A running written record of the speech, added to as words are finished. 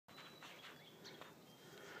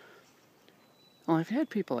Well, I've had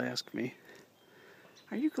people ask me,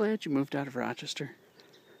 are you glad you moved out of Rochester?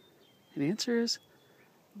 And the answer is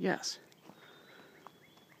yes.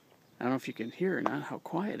 I don't know if you can hear or not how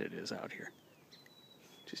quiet it is out here.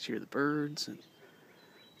 Just hear the birds and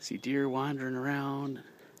see deer wandering around.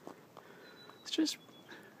 It's just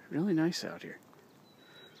really nice out here.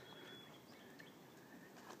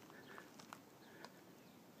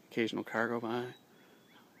 Occasional car go by.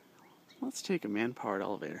 Let's take a man-powered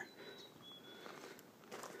elevator.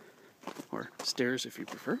 Or stairs if you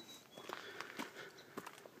prefer.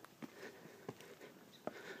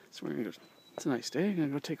 So we're gonna go, it's a nice day, I'm gonna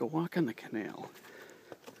go take a walk on the canal.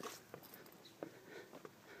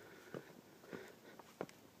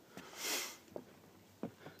 I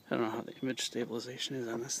don't know how the image stabilization is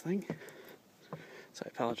on this thing, so I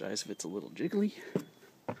apologize if it's a little jiggly.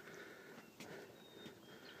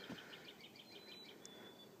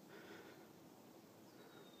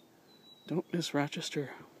 Don't miss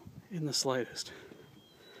Rochester in the slightest.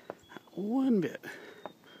 Not one bit.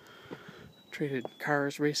 Traded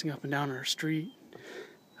cars racing up and down our street,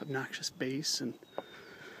 obnoxious bass and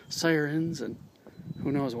sirens and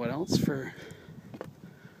who knows what else for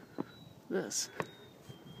this.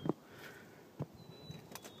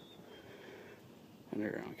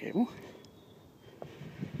 Underground cable.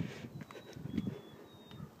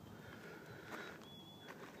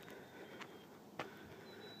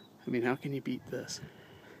 I mean, how can you beat this?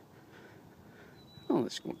 Well,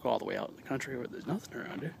 let's go all the way out in the country where there's nothing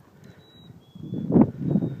around here.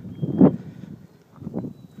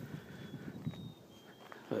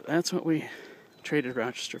 But that's what we traded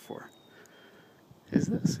Rochester for, is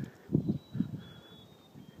this.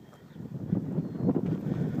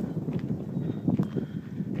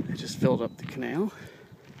 I just filled up the canal,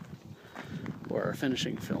 or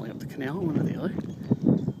finishing filling up the canal, one or the other.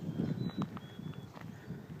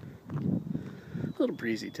 A little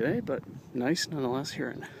breezy today, but nice nonetheless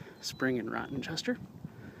here in spring in Rochester.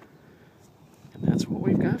 And that's what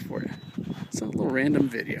we've got for you. It's a little random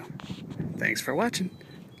video. Thanks for watching.